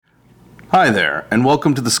Hi there, and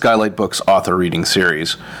welcome to the Skylight Books author reading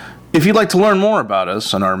series. If you'd like to learn more about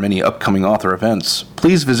us and our many upcoming author events,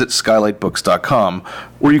 please visit skylightbooks.com,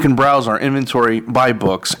 where you can browse our inventory, buy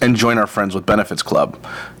books, and join our Friends with Benefits Club.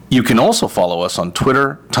 You can also follow us on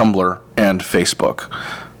Twitter, Tumblr, and Facebook.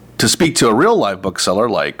 To speak to a real live bookseller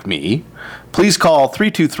like me, please call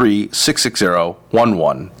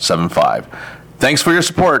 323-660-1175. Thanks for your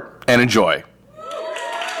support, and enjoy.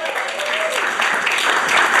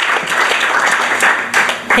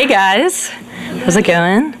 Hey guys, how's it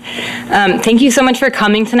going? Thank you so much for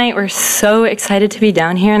coming tonight. We're so excited to be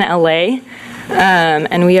down here in LA,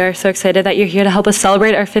 and we are so excited that you're here to help us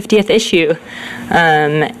celebrate our 50th issue.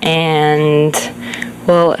 And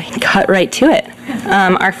we'll cut right to it.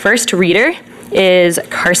 Our first reader is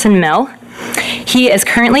Carson Mell. He is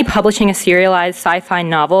currently publishing a serialized sci-fi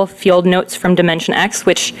novel, Field Notes from Dimension X,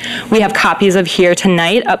 which we have copies of here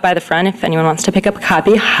tonight up by the front. If anyone wants to pick up a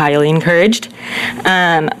copy, highly encouraged.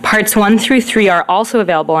 Parts 1 through 3 are also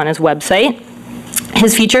available on his website.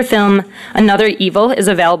 His feature film, Another Evil, is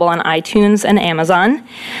available on iTunes and Amazon.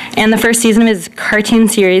 And the first season of his cartoon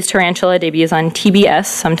series, Tarantula, debuts on TBS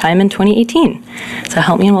sometime in 2018. So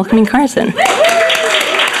help me in welcoming Carson.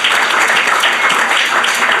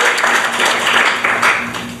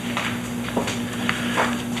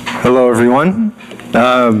 Hello, everyone.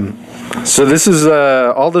 So this is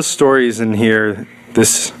all the stories in here.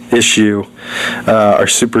 This issue are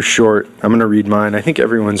super short. I'm going to read mine. I think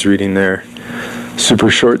everyone's reading their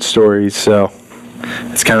super short stories, so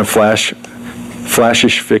it's kind of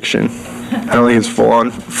flashish fiction. I don't think it's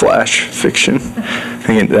full-on flash fiction. I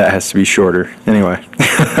think that has to be shorter. Anyway.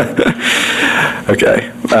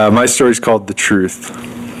 Okay. My story's called The Truth.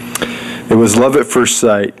 It was love at first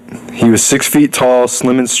sight. He was 6 feet tall,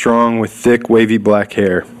 slim and strong, with thick, wavy black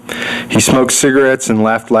hair. He smoked cigarettes and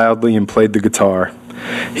laughed loudly and played the guitar.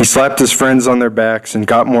 He slapped his friends on their backs and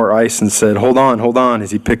got more ice and said, hold on,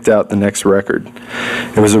 as he picked out the next record.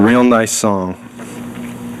 It was a real nice song.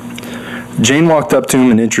 Jane walked up to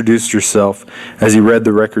him and introduced herself as he read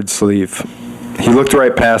the record sleeve. He looked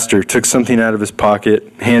right past her, took something out of his pocket,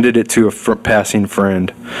 handed it to a passing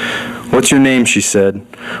friend. What's your name, she said.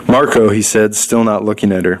 Marco, he said, still not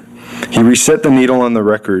looking at her. He reset the needle on the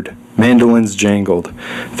record. Mandolins jangled.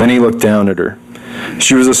 Then he looked down at her.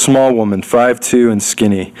 She was a small woman, 5'2" and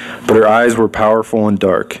skinny, but her eyes were powerful and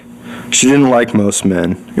dark. She didn't like most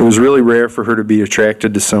men. It was really rare for her to be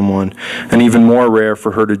attracted to someone, and even more rare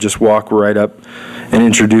for her to just walk right up and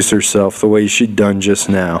introduce herself the way she'd done just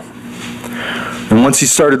now. And once he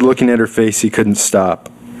started looking at her face, he couldn't stop.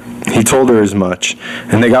 He told her as much,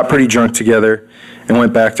 and they got pretty drunk together and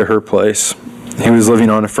went back to her place. He was living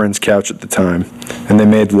on a friend's couch at the time, and they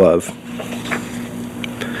made love.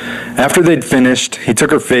 After they'd finished, he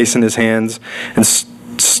took her face in his hands and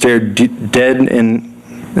stared her dead in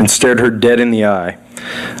the eye.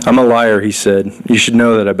 I'm a liar, he said. You should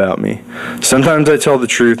know that about me. Sometimes I tell the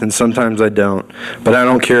truth and sometimes I don't, but I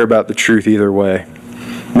don't care about the truth either way.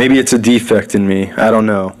 Maybe it's a defect in me, I don't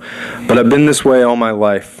know, but I've been this way all my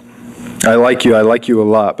life. I like you a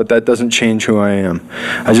lot, but that doesn't change who I am.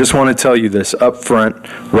 I just want to tell you this up front,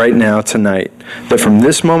 right now, tonight, that from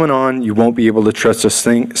this moment on, you won't be able to trust a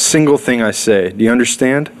single thing I say. Do you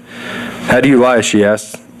understand? How do you lie, she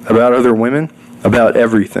asked. About other women? About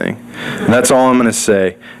everything. And that's all I'm going to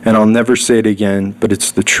say, and I'll never say it again, but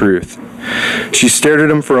it's the truth. She stared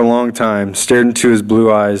at him for a long time, stared into his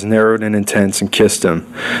blue eyes, narrowed and intense, and kissed him.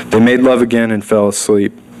 They made love again and fell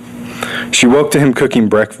asleep. She woke to him cooking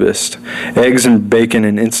breakfast, eggs and bacon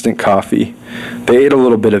and instant coffee. They ate a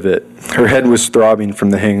little bit of it. Her head was throbbing from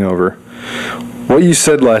the hangover. What you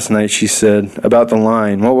said last night, she said, about the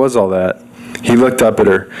line, what was all that? He looked up at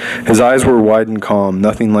her. His eyes were wide and calm,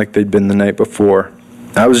 nothing like they'd been the night before.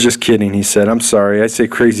 I was just kidding, he said. I'm sorry, I say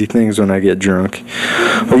crazy things when I get drunk.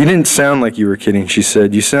 Well, you didn't sound like you were kidding, she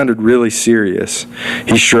said. You sounded really serious.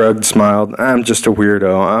 He shrugged, smiled. I'm just a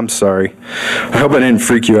weirdo. I'm sorry. I hope I didn't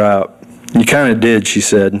freak you out. You kind of did, she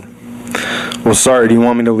said. Well, sorry, do you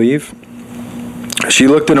want me to leave? She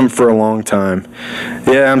looked at him for a long time.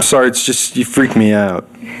 Yeah, I'm sorry, it's just you freaked me out.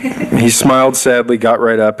 He smiled sadly, got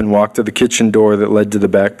right up, and walked to the kitchen door that led to the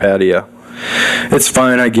back patio. It's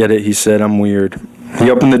fine, I get it, he said. I'm weird. He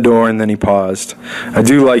opened the door and then he paused. I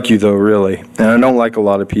do like you though, really, and I don't like a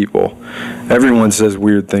lot of people. Everyone says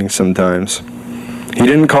weird things sometimes. He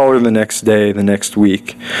didn't call her the next day, the next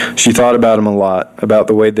week. She thought about him a lot, about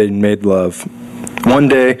the way they'd made love. One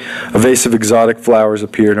day, a vase of exotic flowers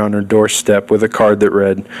appeared on her doorstep with a card that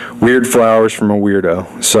read, Weird flowers from a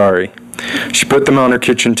weirdo. Sorry. She put them on her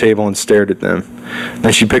kitchen table and stared at them.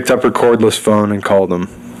 Then she picked up her cordless phone and called him.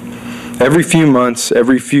 Every few months,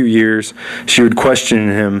 every few years, she would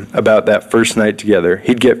question him about that first night together.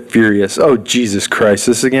 He'd get furious. Oh, Jesus Christ,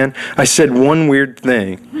 this again? I said one weird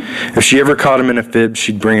thing. If she ever caught him in a fib,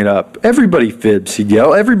 she'd bring it up. Everybody fibs, he'd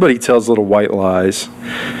yell. Everybody tells little white lies.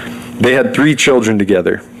 They had 3 children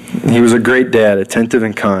together. He was a great dad, attentive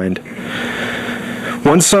and kind.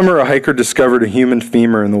 One summer, a hiker discovered a human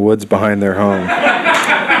femur in the woods behind their home.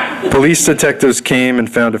 Police detectives came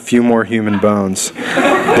and found a few more human bones.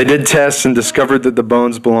 They did tests and discovered that the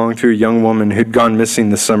bones belonged to a young woman who'd gone missing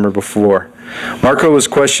the summer before. Marco was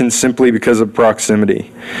questioned simply because of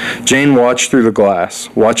proximity. Jane watched through the glass,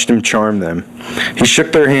 watched him charm them. He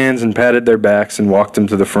shook their hands and patted their backs and walked them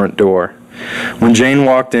to the front door. When Jane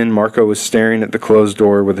walked in, Marco was staring at the closed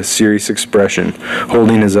door with a serious expression,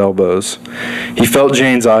 holding his elbows. He felt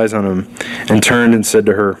Jane's eyes on him and turned and said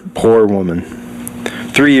to her, "Poor woman."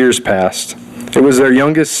 3 years passed. It was their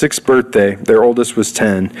youngest 6th birthday. Their oldest was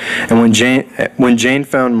 10. And when Jane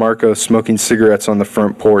found Marco smoking cigarettes on the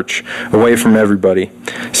front porch, away from everybody,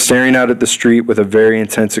 staring out at the street with a very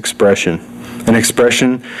intense expression, an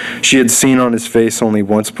expression she had seen on his face only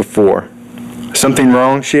once before. "Something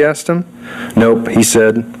wrong?" she asked him. "Nope," he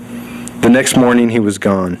said. The next morning he was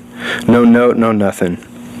gone. No note, no nothing.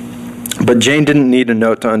 But Jane didn't need a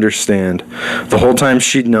note to understand. The whole time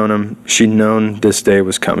she'd known him, she'd known this day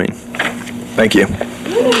was coming. Thank you.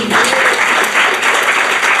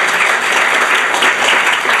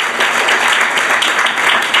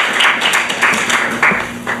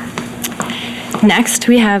 Next,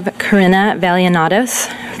 we have Corinna Valianatos.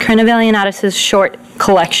 Corinna Valianatos' short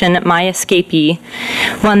collection, My Escapee,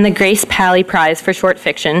 won the Grace Paley Prize for Short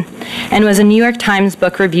Fiction and was a New York Times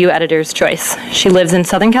Book Review Editor's Choice. She lives in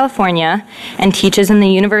Southern California and teaches in the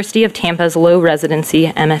University of Tampa's low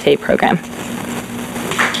residency MFA program.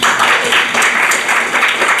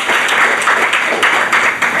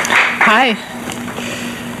 Hi.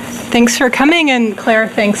 Thanks for coming, and Claire,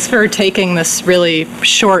 thanks for taking this really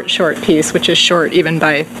short piece, which is short even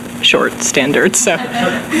by short standards. So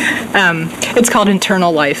it's called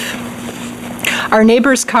Internal Life. Our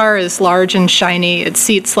neighbor's car is large and shiny. It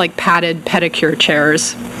seats like padded pedicure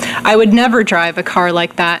chairs. I would never drive a car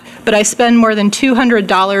like that, but I spend more than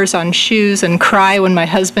 $200 on shoes and cry when my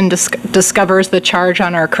husband discovers the charge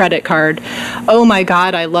on our credit card. "Oh my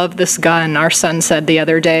God, I love this gun," our son said the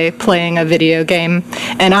other day, playing a video game.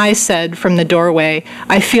 And I said from the doorway,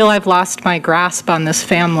 "I feel I've lost my grasp on this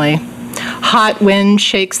family." Hot wind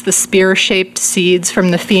shakes the spear-shaped seeds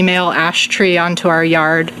from the female ash tree onto our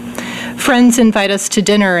yard. Friends invite us to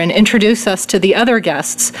dinner and introduce us to the other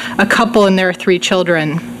guests, a couple and their 3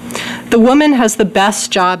 children. The woman has the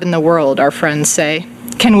best job in the world, our friends say.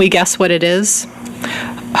 Can we guess what it is?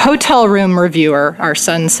 Hotel room reviewer, our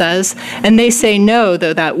son says, and they say no,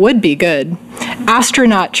 though that would be good.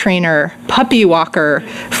 Astronaut trainer, puppy walker,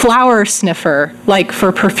 flower sniffer, like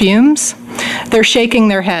for perfumes? They're shaking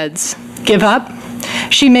their heads. Give up?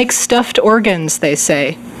 She makes stuffed organs, they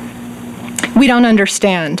say. We don't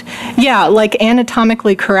understand. Yeah, like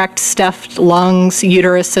anatomically correct stuffed lungs,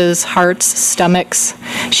 uteruses, hearts, stomachs.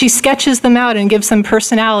 She sketches them out and gives them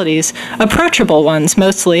personalities, approachable ones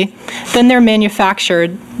mostly. Then they're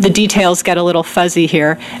manufactured. The details get a little fuzzy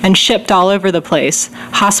here and shipped all over the place.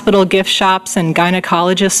 Hospital gift shops and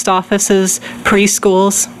gynecologist offices,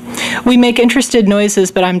 preschools. We make interested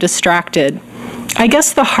noises, but I'm distracted. I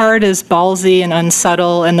guess the heart is ballsy and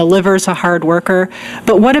unsubtle, and the liver's a hard worker.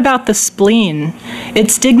 But what about the spleen?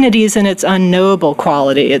 Its dignity's in its unknowable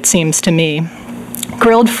quality, it seems to me.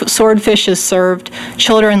 Grilled swordfish is served.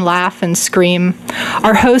 Children laugh and scream.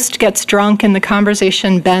 Our host gets drunk and the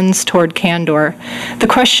conversation bends toward candor. The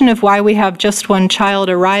question of why we have just one child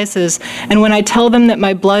arises, and when I tell them that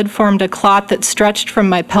my blood formed a clot that stretched from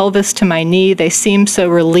my pelvis to my knee, they seem so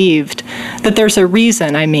relieved. That there's a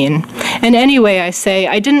reason, I mean. And anyway, I say,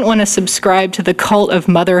 I didn't want to subscribe to the cult of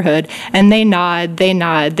motherhood, and they nod,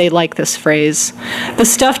 they like this phrase. The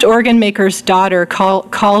stuffed organ maker's daughter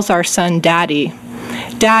calls our son Daddy.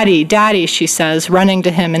 Daddy, Daddy, she says, running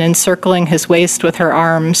to him and encircling his waist with her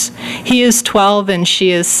arms. He is 12 and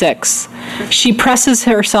she is 6. She presses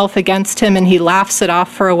herself against him and he laughs it off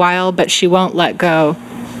for a while, but she won't let go.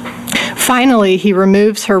 Finally, he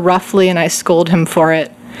removes her roughly and I scold him for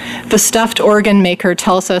it. The stuffed organ maker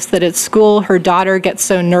tells us that at school her daughter gets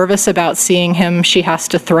so nervous about seeing him she has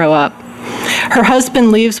to throw up. Her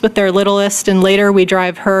husband leaves with their littlest, and later we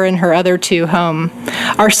drive her and her other 2 home.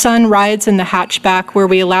 Our son rides in the hatchback where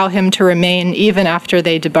we allow him to remain even after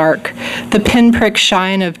they debark. The pinprick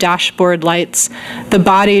shine of dashboard lights, the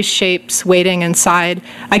body's shapes waiting inside.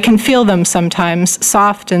 I can feel them sometimes,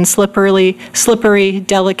 soft and slippery,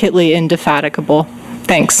 delicately indefatigable.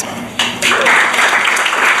 Thanks.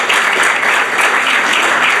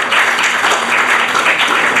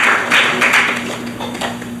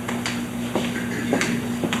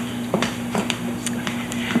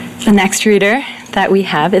 The next reader that we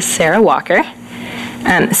have is Sarah Walker.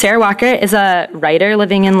 Sarah Walker is a writer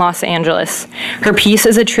living in Los Angeles. Her piece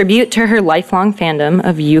is a tribute to her lifelong fandom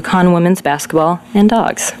of UConn women's basketball and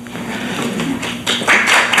dogs.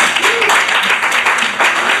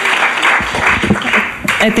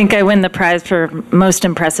 I think I win the prize for most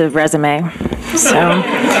impressive resume. So,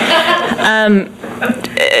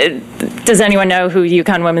 does anyone know who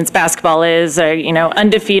UConn women's basketball is? Or,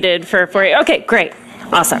 undefeated for 4 years? Okay, great.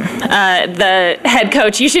 Awesome. The head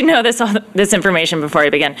coach, you should know this information before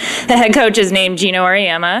you begin. The head coach is named Gino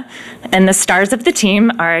Auriemma, and the stars of the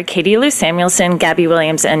team are Katie Lou Samuelson, Gabby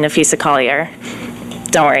Williams, and Nafisa Collier.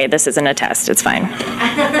 Don't worry, this isn't a test. It's fine.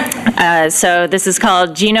 So this is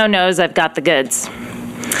called Gino Knows I've Got the Goods.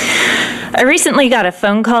 I recently got a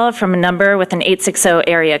phone call from a number with an 860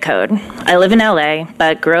 area code. I live in LA,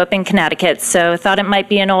 but grew up in Connecticut, so thought it might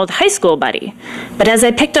be an old high school buddy. But as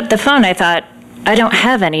I picked up the phone, I thought, I don't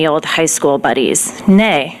have any old high school buddies.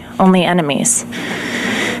 Nay, only enemies.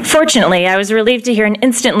 Fortunately, I was relieved to hear an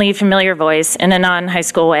instantly familiar voice in a non-high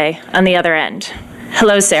school way on the other end.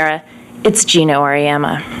 Hello, Sarah. It's Gino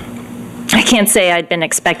Auriemma. I can't say I'd been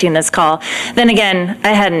expecting this call. Then again,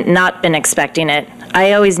 I hadn't not been expecting it.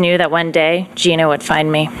 I always knew that one day Gino would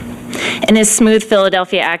find me. In his smooth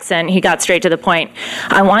Philadelphia accent, he got straight to the point.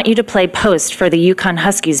 I want you to play post for the UConn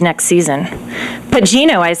Huskies next season. But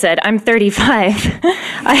Gino, I said, I'm 35.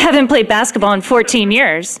 I haven't played basketball in 14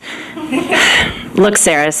 years. Look,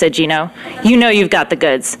 Sarah, said Gino, you know you've got the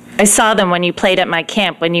goods. I saw them when you played at my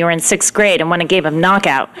camp when you were in 6th grade and won a game of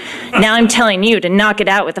knockout. Now I'm telling you to knock it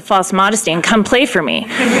out with a false modesty and come play for me.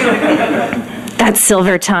 That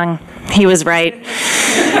silver tongue. He was right.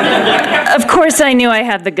 Of course I knew I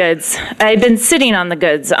had the goods. I had been sitting on the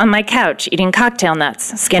goods, on my couch, eating cocktail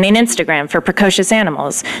nuts, scanning Instagram for precocious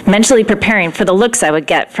animals, mentally preparing for the looks I would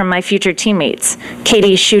get from my future teammates,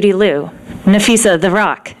 Katie Shooty Lou, Nafisa The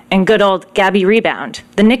Rock, and good old Gabby Rebound,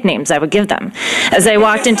 the nicknames I would give them, as I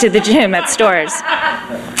walked into the gym at Stores.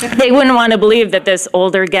 They wouldn't want to believe that this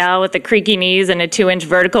older gal with the creaky knees and a 2-inch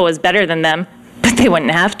vertical was better than them, but they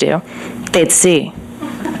wouldn't have to. They'd see.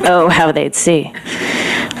 Oh, how they'd see.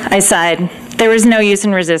 I sighed. There was no use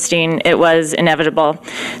in resisting. It was inevitable.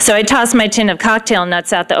 So I tossed my tin of cocktail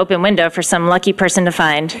nuts out the open window for some lucky person to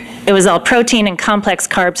find. It was all protein and complex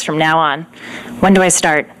carbs from now on. When do I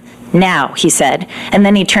start? Now, he said, and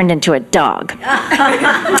then he turned into a dog.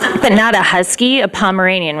 But not a husky, a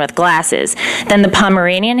Pomeranian with glasses. Then the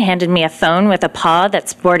Pomeranian handed me a phone with a paw that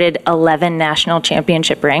sported 11 national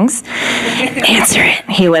championship rings. Answer it,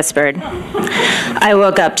 he whispered. I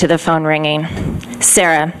woke up to the phone ringing.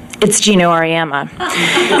 Sarah, it's Gino Auriemma.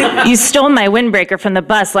 You stole my windbreaker from the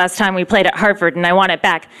bus last time we played at Hartford, and I want it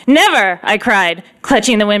back. Never, I cried,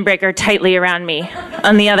 clutching the windbreaker tightly around me.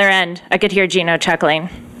 On the other end, I could hear Gino chuckling.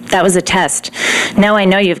 That was a test. Now I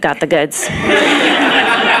know you've got the goods.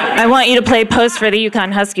 I want you to play post for the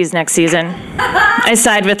UConn Huskies next season. I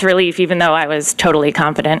sighed with relief, even though I was totally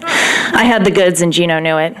confident. I had the goods and Gino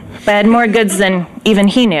knew it. But I had more goods than even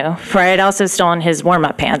he knew, for I had also stolen his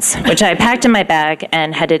warm-up pants, which I packed in my bag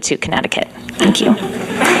and headed to Connecticut. Thank you.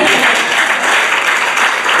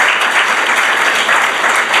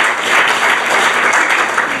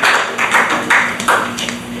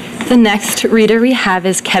 The next reader we have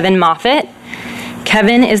is Kevin Moffett.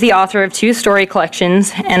 Kevin is the author of 2 story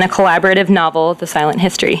collections and a collaborative novel, The Silent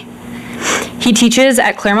History. He teaches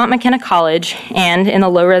at Claremont McKenna College and in the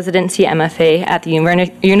low residency MFA at the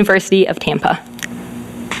University of Tampa.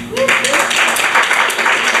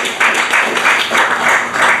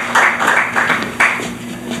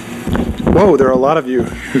 Whoa, there are a lot of you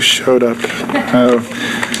who showed up.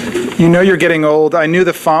 You know you're getting old. I knew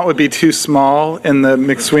the font would be too small in the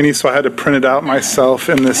McSweeney, so I had to print it out myself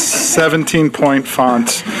in this 17-point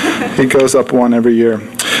font. It goes up 1 every year.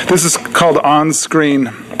 This is called On Screen.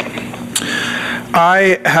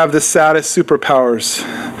 I have the saddest superpowers.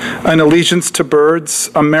 An allegiance to birds,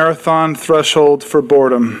 a marathon threshold for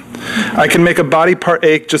boredom. I can make a body part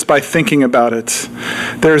ache just by thinking about it.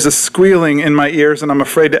 There's a squealing in my ears, and I'm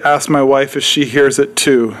afraid to ask my wife if she hears it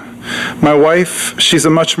too. My wife, she's a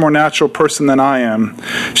much more natural person than I am.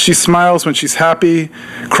 She smiles when she's happy,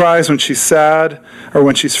 cries when she's sad, or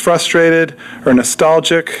when she's frustrated, or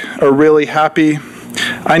nostalgic, or really happy.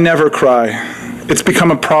 I never cry. It's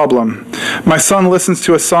become a problem. My son listens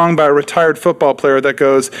to a song by a retired football player that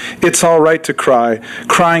goes, "It's all right to cry.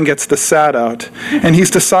 Crying gets the sad out." And he's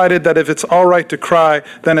decided that if it's all right to cry,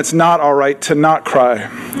 then it's not all right to not cry.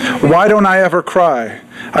 Why don't I ever cry?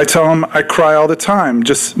 I tell him I cry all the time,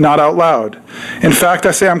 just not out loud. In fact,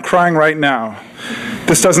 I say I'm crying right now.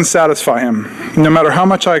 This doesn't satisfy him. No matter how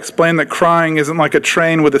much I explain that crying isn't like a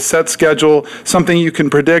train with a set schedule, something you can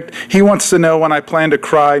predict, he wants to know when I plan to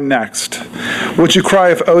cry next. "Would you cry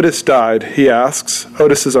if Otis died?" he asks.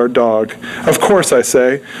 Otis is our dog. "Of course," I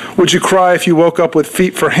say. "Would you cry if you woke up with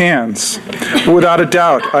feet for hands?" "Without a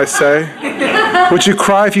doubt," I say. "Would you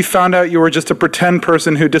cry if you found out you were just a pretend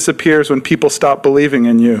person who disappears when people stop believing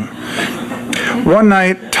in you?" One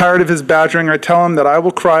night, tired of his badgering, I tell him that I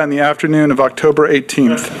will cry on the afternoon of October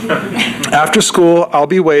 18th. After school, I'll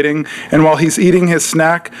be waiting, and while he's eating his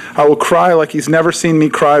snack, I will cry like he's never seen me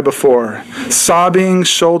cry before. Sobbing,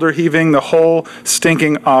 shoulder heaving, the whole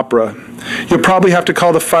stinking opera. "You'll probably have to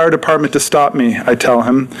call the fire department to stop me," I tell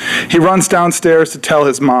him. He runs downstairs to tell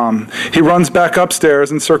his mom. He runs back upstairs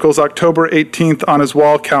and circles October 18th on his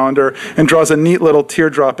wall calendar and draws a neat little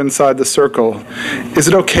teardrop inside the circle. "Is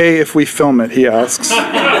it okay if we film it?" he asks.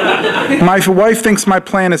 My wife thinks my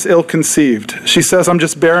plan is ill-conceived. She says I'm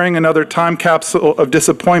just burying another time capsule of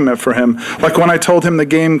disappointment for him, like when I told him the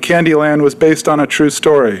game Candyland was based on a true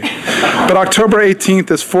story. But October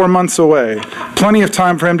 18th is 4 months away. Plenty of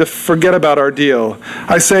time for him to forget about our deal.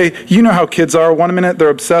 I say, you know how kids are. One minute they're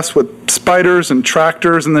obsessed with spiders and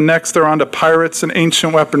tractors, and the next they're onto pirates and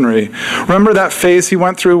ancient weaponry. Remember that phase he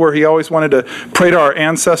went through where he always wanted to pray to our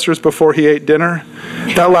ancestors before he ate dinner?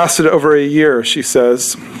 That lasted over a year, she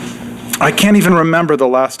says. I can't even remember the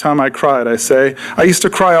last time I cried, I say. I used to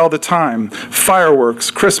cry all the time.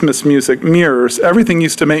 Fireworks, Christmas music, mirrors, everything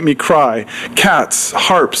used to make me cry. Cats,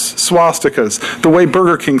 harps, swastikas, the way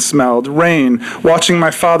Burger King smelled, rain, watching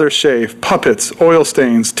my father shave, puppets, oil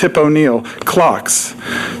stains, Tip O'Neill, clocks.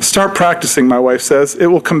 Start practicing, my wife says. It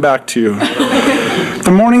will come back to you.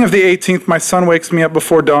 The morning of the 18th, my son wakes me up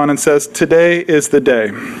before dawn and says, "Today is the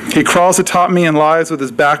day." He crawls atop me and lies with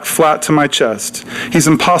his back flat to my chest. He's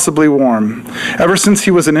impossibly warm. Ever since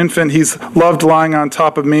he was an infant, he's loved lying on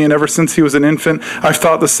top of me, and ever since he was an infant, I've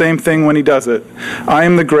thought the same thing when he does it. I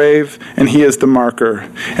am the grave, and he is the marker.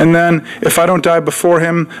 And then, if I don't die before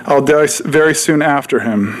him, I'll die very soon after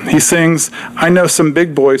him. He sings, "I know some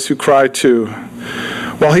big boys who cry too."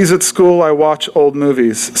 While he's at school, I watch old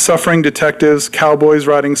movies. Suffering detectives, cowboys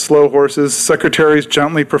riding slow horses, secretaries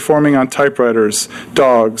gently performing on typewriters,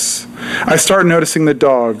 dogs. I start noticing the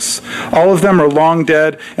dogs. All of them are long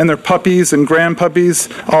dead, and their puppies and grandpuppies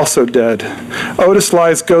also dead. Otis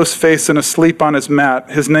lies ghost-faced and asleep on his mat,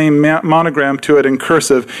 his name monogrammed to it in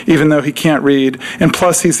cursive, even though he can't read, and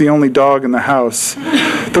plus he's the only dog in the house.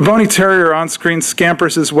 The bony terrier on screen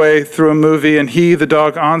scampers his way through a movie, and he, the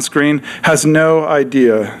dog on screen, has no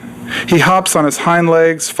idea. He hops on his hind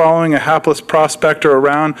legs, following a hapless prospector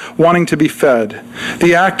around, wanting to be fed.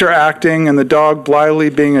 The actor acting and the dog blithely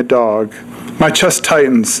being a dog. My chest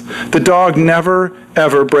tightens. The dog never,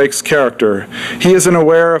 ever breaks character. He isn't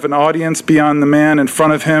aware of an audience beyond the man in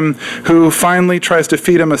front of him who finally tries to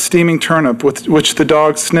feed him a steaming turnip which the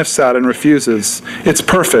dog sniffs at and refuses. It's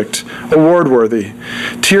perfect, award-worthy.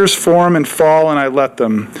 Tears form and fall, and I let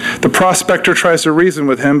them. The prospector tries to reason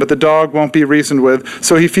with him, but the dog won't be reasoned with,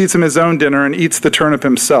 so he feeds him his own dinner and eats the turnip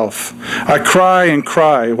himself. I cry and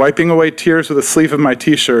cry, wiping away tears with the sleeve of my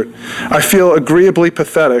t-shirt. I feel agreeably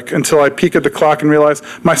pathetic until I peek at the clock and realize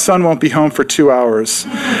my son won't be home for 2 hours.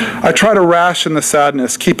 I try to ration the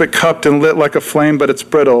sadness, keep it cupped and lit like a flame, but it's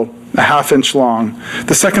brittle, a half-inch long.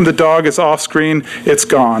 The second the dog is off screen, it's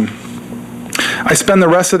gone. I spend the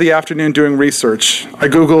rest of the afternoon doing research. I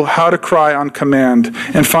Google how to cry on command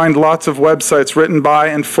and find lots of websites written by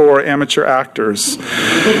and for amateur actors.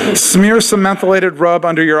 Smear some mentholated rub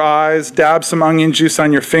under your eyes, dab some onion juice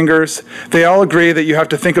on your fingers. They all agree that you have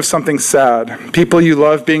to think of something sad. People you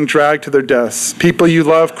love being dragged to their deaths. People you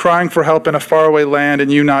love crying for help in a faraway land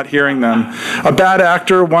and you not hearing them. A bad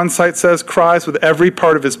actor, one site says, cries with every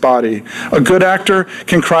part of his body. A good actor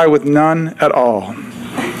can cry with none at all.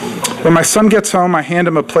 When my son gets home, I hand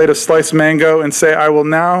him a plate of sliced mango and say, I will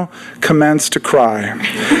now commence to cry.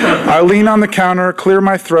 I lean on the counter, clear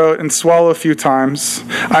my throat, and swallow a few times.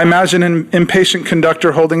 I imagine an impatient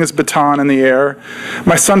conductor holding his baton in the air.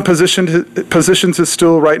 My son positions his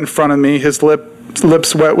stool right in front of me, his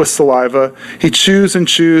lips wet with saliva. He chews,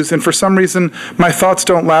 and for some reason, my thoughts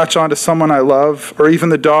don't latch onto someone I love, or even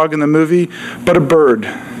the dog in the movie, but a bird.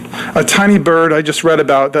 A tiny bird I just read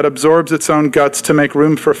about that absorbs its own guts to make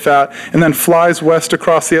room for fat and then flies west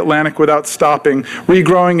across the Atlantic without stopping,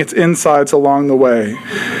 regrowing its insides along the way,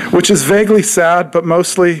 which is vaguely sad, but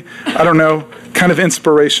mostly, I don't know, kind of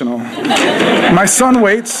inspirational. My son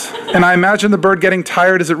waits, and I imagine the bird getting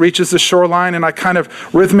tired as it reaches the shoreline, and I kind of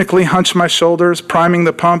rhythmically hunch my shoulders, priming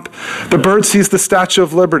the pump. The bird sees the Statue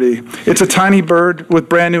of Liberty. It's a tiny bird with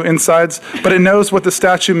brand new insides, but it knows what the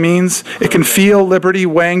statue means. It can feel liberty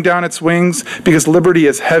weighing down its wings because liberty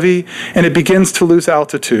is heavy, and it begins to lose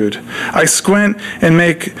altitude. I squint and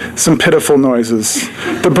make some pitiful noises.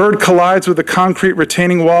 The bird collides with the concrete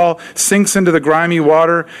retaining wall, sinks into the grimy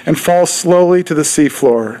water, and falls slowly to the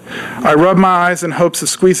seafloor. I rub my eyes in hopes of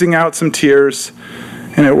squeezing out some tears,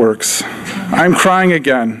 and it works. I'm crying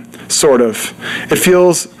again, sort of. It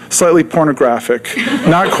feels slightly pornographic,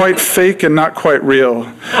 not quite fake and not quite real.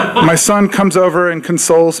 My son comes over and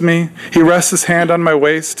consoles me. He rests his hand on my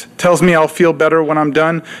waist, tells me I'll feel better when I'm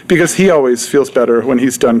done, because he always feels better when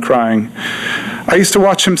he's done crying. I used to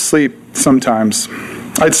watch him sleep sometimes.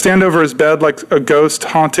 I'd stand over his bed like a ghost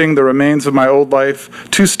haunting the remains of my old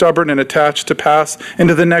life, too stubborn and attached to pass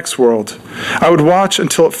into the next world. I would watch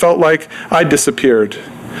until it felt like I'd disappeared.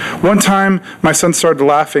 One time, my son started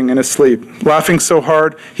laughing in his sleep, laughing so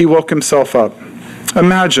hard he woke himself up.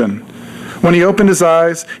 Imagine, when he opened his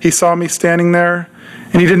eyes, he saw me standing there,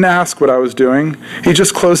 and he didn't ask what I was doing. He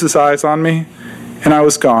just closed his eyes on me, and I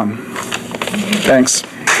was gone. Thanks.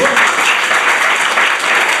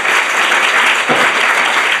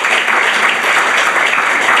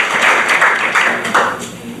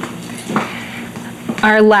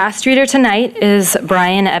 Our last reader tonight is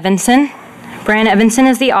Brian Evanson. Brian Evanson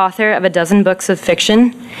is the author of a dozen books of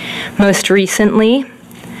fiction, most recently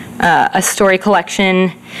a story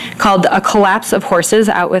collection called A Collapse of Horses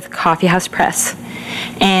out with Coffeehouse Press,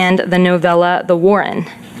 and the novella The Warren.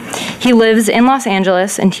 He lives in Los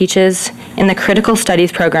Angeles and teaches in the Critical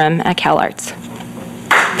Studies program at CalArts.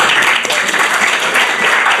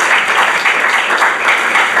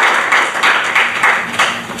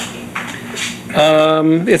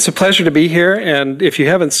 It's a pleasure to be here, and if you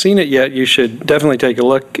haven't seen it yet, you should definitely take a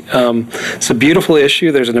look. It's a beautiful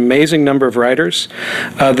issue. There's an amazing number of writers.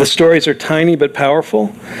 The stories are tiny but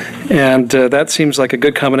powerful, and that seems like a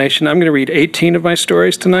good combination. I'm going to read 18 of my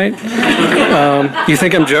stories tonight. You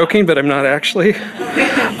think I'm joking, but I'm not actually.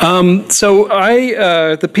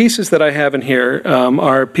 The pieces that I have in here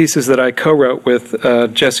are pieces that I co-wrote with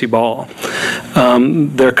Jesse Ball.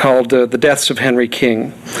 They're called The Deaths of Henry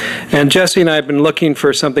King. And Jesse and I have been looking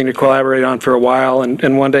for something to collaborate on for a while,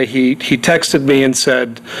 and one day he texted me and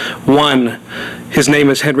said, 1, his name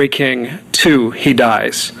is Henry King. 2, he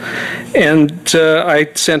dies. And I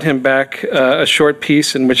sent him back a short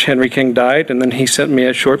piece in which Henry King died, and then he sent me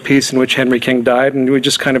a short piece in which Henry King died, and we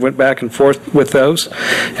just kind of went back and forth with those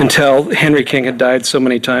until Henry King had died so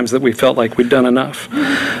many times that we felt like we'd done enough.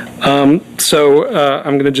 I'm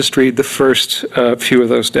going to just read the first few of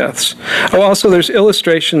those deaths. Oh, also, there's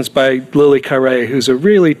illustrations by Lily Carré, who's a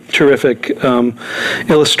really terrific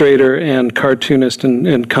illustrator and cartoonist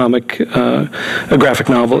and comic, a graphic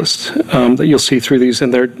novelist that you'll see through these,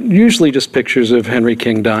 and they're usually just pictures of Henry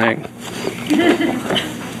King dying.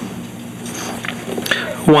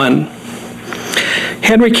 1.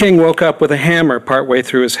 Henry King woke up with a hammer partway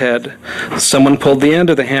through his head. Someone pulled the end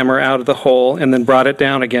of the hammer out of the hole and then brought it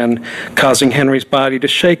down again, causing Henry's body to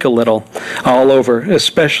shake a little, all over,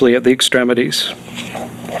 especially at the extremities.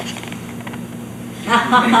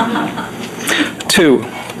 2.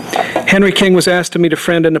 Henry King was asked to meet a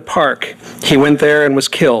friend in a park. He went there and was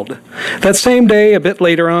killed. That same day, a bit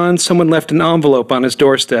later on, someone left an envelope on his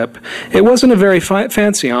doorstep. It wasn't a very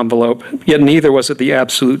fancy envelope, yet neither was it the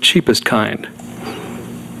absolute cheapest kind.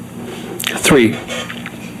 3.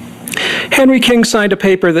 Henry King signed a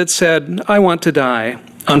paper that said, "I want to die."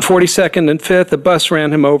 On 42nd and 5th, a bus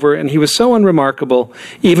ran him over, and he was so unremarkable,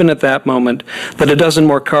 even at that moment, that a dozen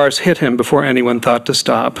more cars hit him before anyone thought to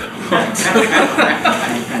stop.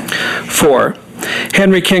 4.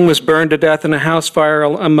 Henry King was burned to death in a house fire,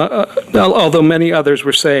 although many others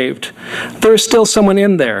were saved. "There is still someone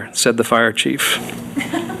in there," said the fire chief.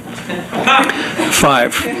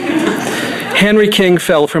 5. Henry King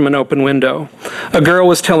fell from an open window. A girl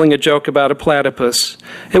was telling a joke about a platypus.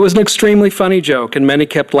 It was an extremely funny joke, and many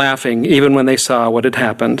kept laughing, even when they saw what had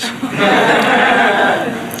happened.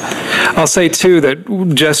 I'll say, too,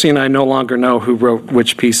 that Jesse and I no longer know who wrote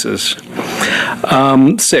which pieces.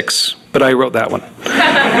 6, but I wrote that one.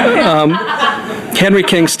 Henry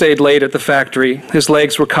King stayed late at the factory. His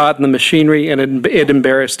legs were caught in the machinery, and it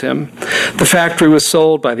embarrassed him. The factory was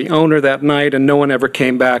sold by the owner that night, and no one ever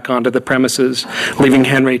came back onto the premises, leaving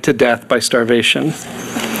Henry to death by starvation.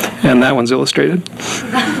 And that one's illustrated.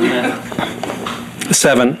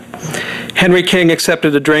 7. Henry King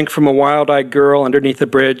accepted a drink from a wild-eyed girl underneath a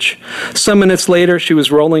bridge. Some minutes later, she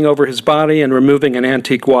was rolling over his body and removing an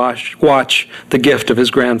antique watch, the gift of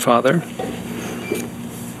his grandfather.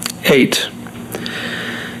 8.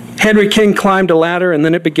 Henry King climbed a ladder, and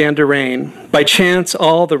then it began to rain. By chance,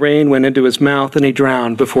 all the rain went into his mouth, and he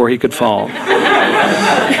drowned before he could fall.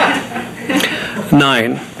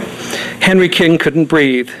 9. Henry King couldn't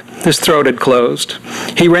breathe. His throat had closed.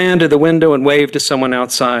 He ran to the window and waved to someone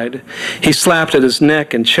outside. He slapped at his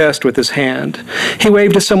neck and chest with his hand. He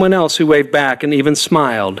waved to someone else who waved back and even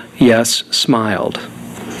smiled. Yes, smiled.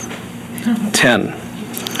 10.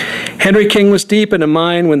 Henry King was deep in a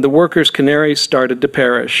mine when the workers' canaries started to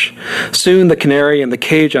perish. Soon the canary in the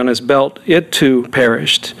cage on his belt, it too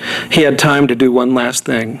perished. He had time to do one last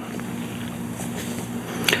thing.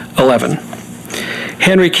 11.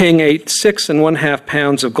 Henry King ate 6 1/2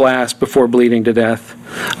 pounds of glass before bleeding to death.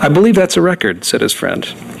 I believe that's a record, said his friend.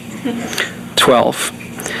 12.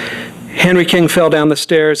 Henry King fell down the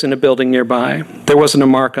stairs in a building nearby. There wasn't a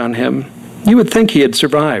mark on him. You would think he had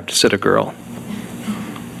survived, said a girl.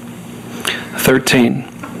 13.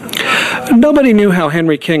 Nobody knew how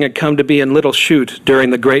Henry King had come to be in Little Chute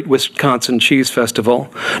during the Great Wisconsin Cheese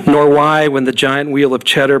Festival, nor why, when the giant wheel of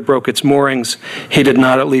cheddar broke its moorings, he did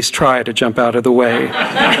not at least try to jump out of the way.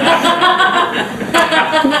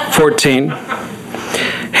 14.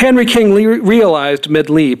 Henry King realized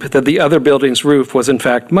mid-leap that the other building's roof was in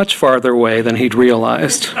fact much farther away than he'd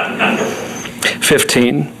realized.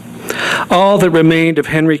 15. All that remained of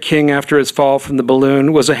Henry King after his fall from the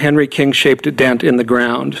balloon was a Henry King-shaped dent in the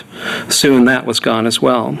ground. Soon that was gone as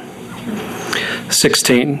well.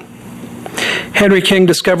 16. Henry King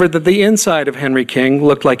discovered that the inside of Henry King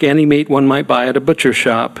looked like any meat one might buy at a butcher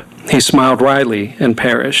shop. He smiled wryly and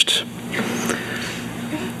perished.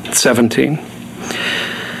 17.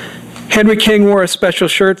 Henry King wore a special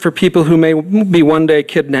shirt for people who may be one day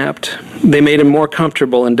kidnapped. They made him more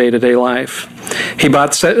comfortable in day-to-day life. He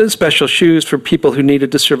bought special shoes for people who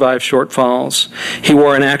needed to survive short falls. He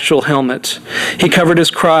wore an actual helmet. He covered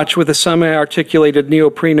his crotch with a semi-articulated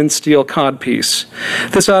neoprene and steel codpiece.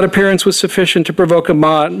 This odd appearance was sufficient to provoke a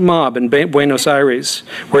mob in Buenos Aires,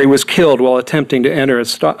 where he was killed while attempting to enter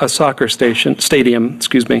a soccer stadium.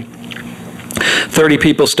 30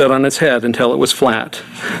 people stood on his head until it was flat.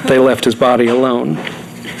 They left his body alone.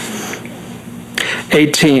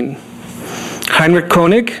 18. Heinrich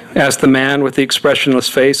Koenig asked the man with the expressionless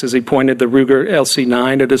face as he pointed the Ruger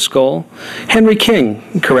LC9 at his skull. Henry King,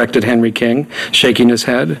 corrected Henry King, shaking his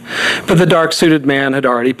head. But the dark-suited man had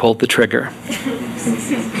already pulled the trigger.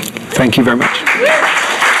 Thank you very much.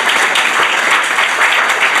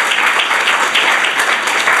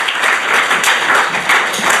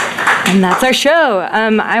 And that's our show.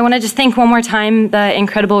 I want to just thank one more time the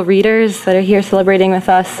incredible readers that are here celebrating with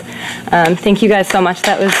us. Thank you guys so much.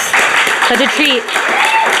 That was such a treat.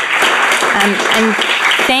 And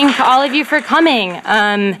thank all of you for coming.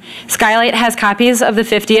 Skylight has copies of the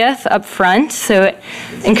 50th up front, so I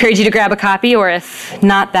encourage you to grab a copy, or if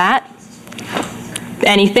not that,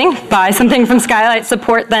 anything, buy something from Skylight,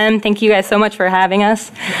 support them. Thank you guys so much for having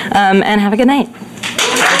us, and have a good night.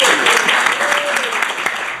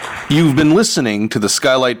 You've been listening to the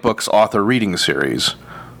Skylight Books author reading series.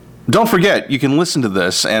 Don't forget, you can listen to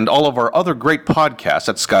this and all of our other great podcasts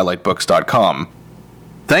at skylightbooks.com.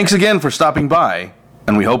 Thanks again for stopping by,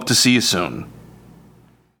 and we hope to see you soon.